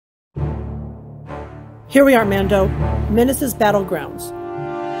Here we are, Mando. Menace's battlegrounds.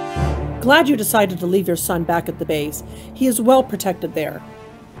 Glad you decided to leave your son back at the base. He is well protected there.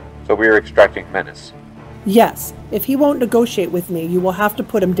 So we are extracting Menace. Yes. If he won't negotiate with me, you will have to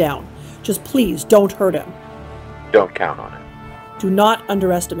put him down. Just please don't hurt him. Don't count on it. Do not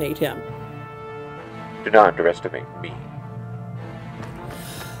underestimate him. Do not underestimate me.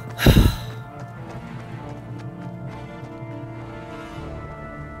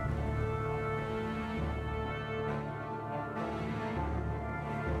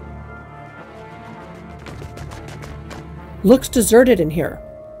 Looks deserted in here.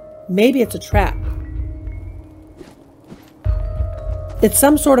 Maybe it's a trap. It's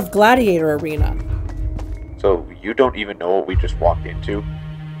some sort of gladiator arena. So you don't even know what we just walked into?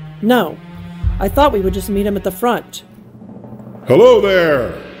 No. I thought we would just meet him at the front. Hello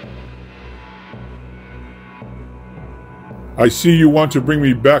there! I see you want to bring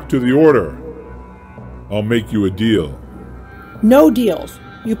me back to the Order. I'll make you a deal. No deals.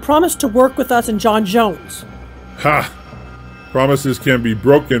 You promised to work with us and John Jones. Ha! Promises can be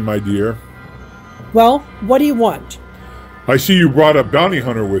broken, my dear. Well, what do you want? I see you brought a bounty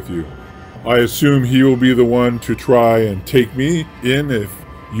hunter with you. I assume he will be the one to try and take me in if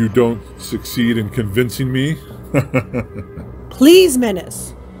you don't succeed in convincing me. Please,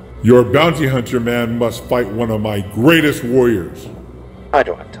 Menace. Your bounty hunter man must fight one of my greatest warriors. I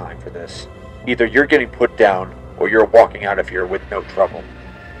don't have time for this. Either you're getting put down, or you're walking out of here with no trouble.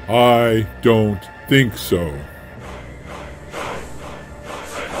 I don't think so.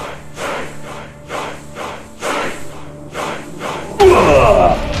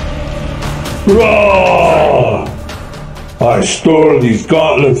 I stole these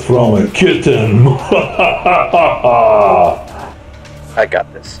gauntlets from a kitten. I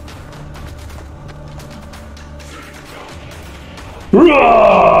got this.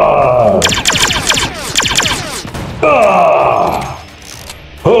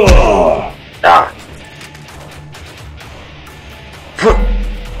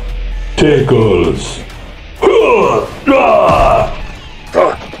 Tickles.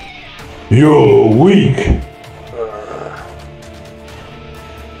 You're weak.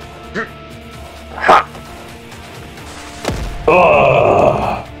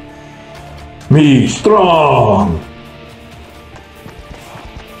 Me strong.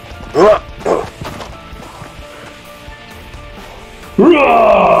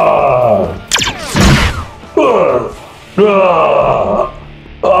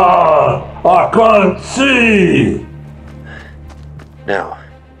 I can't see. Now,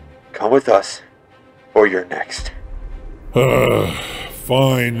 come with us, or you're next.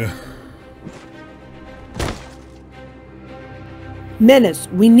 Fine. Menace,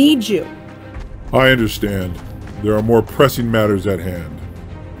 we need you. I understand. There are more pressing matters at hand.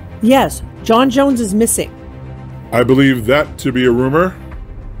 Yes, John Jones is missing. I believe that to be a rumor.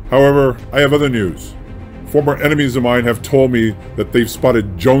 However, I have other news. Former enemies of mine have told me that they've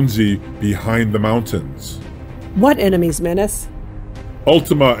spotted Jonesy behind the mountains. What enemies, Menace?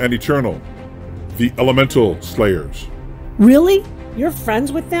 Ultima and Eternal. The Elemental Slayers. Really? You're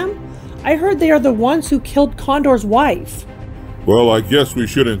friends with them? I heard they are the ones who killed Kondor's wife. Well, I guess we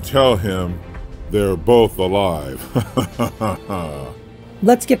shouldn't tell him. They're both alive.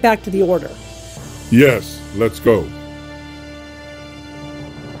 Let's get back to the Order. Yes, let's go.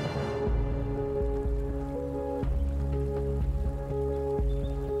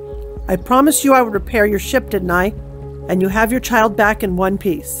 I promised you I would repair your ship, didn't I? And you have your child back in one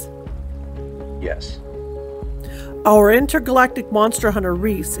piece. Yes. Our intergalactic monster hunter,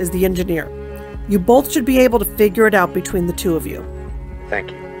 REESE, is the engineer. You both should be able to figure it out between the two of you.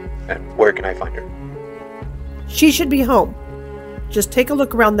 Thank you. And where can I find her? She should be home. Just take a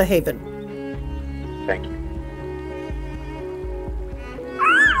look around the Haven. Thank you.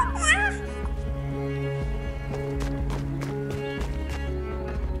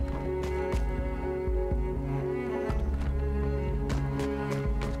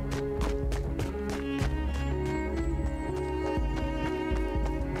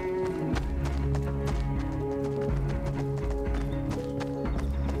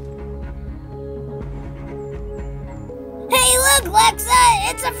 Look, LEXA!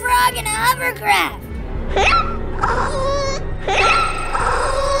 It's a frog in a hovercraft!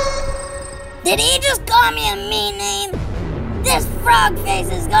 Did he just call me a mean name? This frog face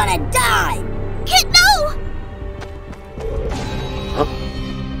is gonna die! No!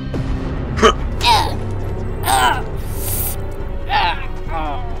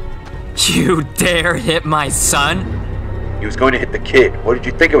 You dare hit my son? He was going to hit the kid. What did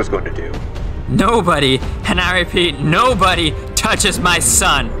you think I was going to do? Nobody, and I repeat, nobody touches my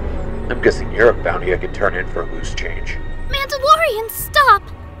son. I'm guessing you're a bounty I could turn in for a loose change. Mandalorian, stop!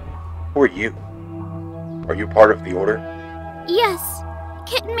 Who are you? Are you part of the Order? Yes.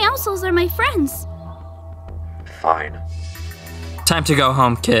 Kit and MEOWSCLES are my friends. Fine. Time to go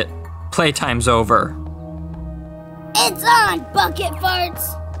home, Kit. Playtime's over. It's on, bucket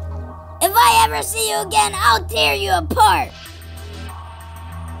farts! If I ever see you again, I'll tear you apart!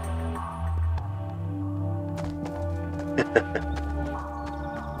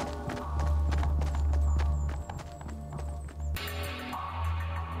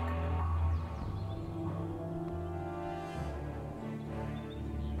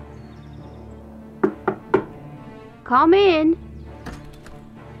 Come in.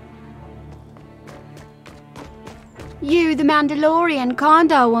 You, the Mandalorian,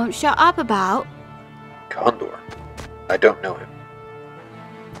 Kondor won't shut up about. Kondor? I don't know him.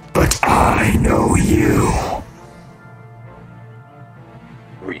 But I know you.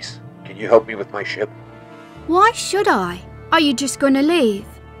 Reese, can you help me with my ship? Why should I? Are you just gonna leave?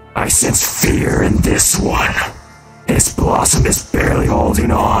 I sense fear in this one. His blossom is barely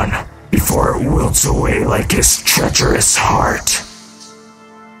holding on before it wilts away like his treacherous heart.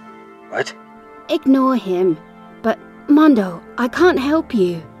 What? Ignore him. But, Mondo, I can't help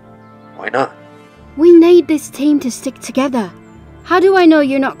you. Why not? We need this team to stick together. How do I know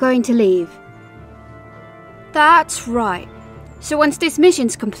you're not going to leave? That's right. So once this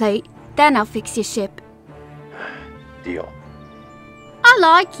mission's complete, then I'll fix your ship. Deal. I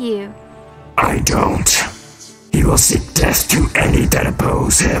like you. I don't. He will seek death to any that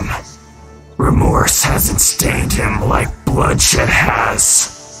oppose him. Remorse hasn't stained him like bloodshed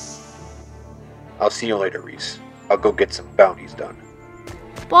has. I'll see you later, Reese. I'll go get some bounties done.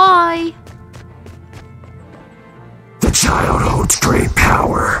 Bye. The child holds great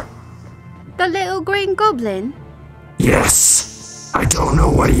power. The little green goblin? Yes. I don't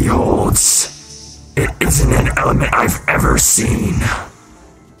know what he holds. It isn't an element I've ever seen.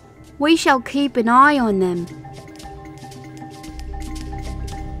 We shall keep an eye on them.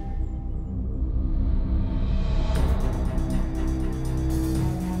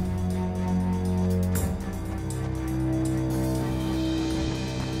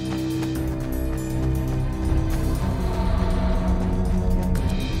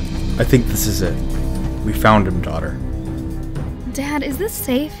 I think this is it. We found him, daughter. Dad, is this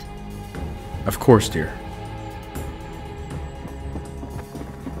safe? Of course, dear.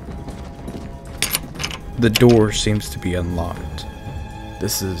 The door seems to be unlocked.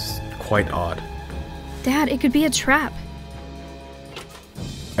 This is quite odd. Dad, it could be a trap.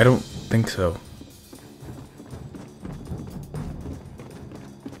 I don't think so.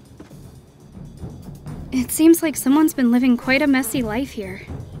 It seems like someone's been living quite a messy life here.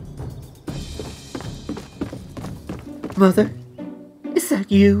 Mother, is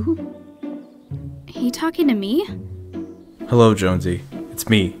that you? He talking to me? Hello, Jonesy. It's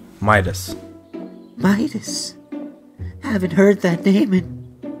me, Midas. Midas? Haven't heard that name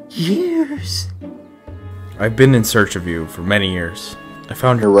in years. I've been in search of you for many years. I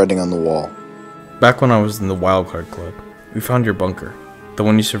found your writing on the wall. Back when I was in the Wildcard Club, we found your bunker. The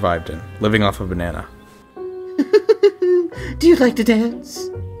one you survived in, living off a banana. Do you like to dance?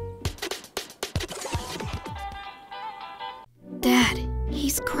 Dad,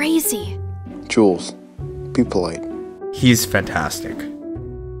 he's crazy. Jules, be polite. He's fantastic.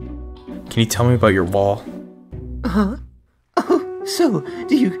 Can you tell me about your wall? Huh? Oh, so,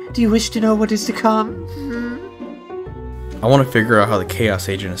 do you wish to know what is to come? I want to figure out how the Chaos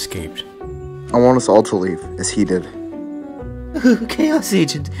Agent escaped. I want us all to leave, as he did. Chaos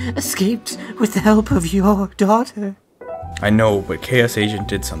Agent escaped with the help of your daughter. I know, but Chaos Agent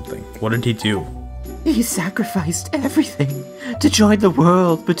did something. What did he do? He sacrificed everything to join the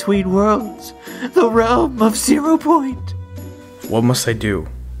world between worlds, the realm of 0 Point. What must I do?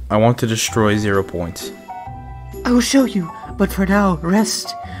 I want to destroy 0 Point. I will show you, but for now,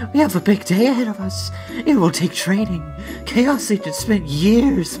 rest. We have a big day ahead of us. It will take training. Chaos Agent spent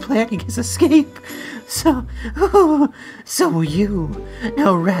years planning his escape. So will you.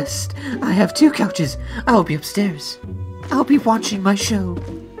 Now rest. I have 2 couches. I will be upstairs. I'll be watching my show.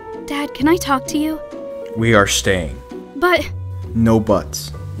 Dad, can I talk to you? We are staying. But... No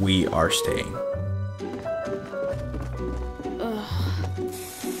buts. We are staying.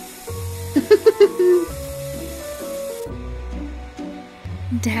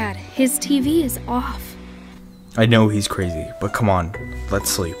 Dad, his TV is off. I know he's crazy, but come on, let's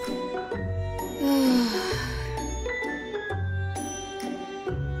sleep.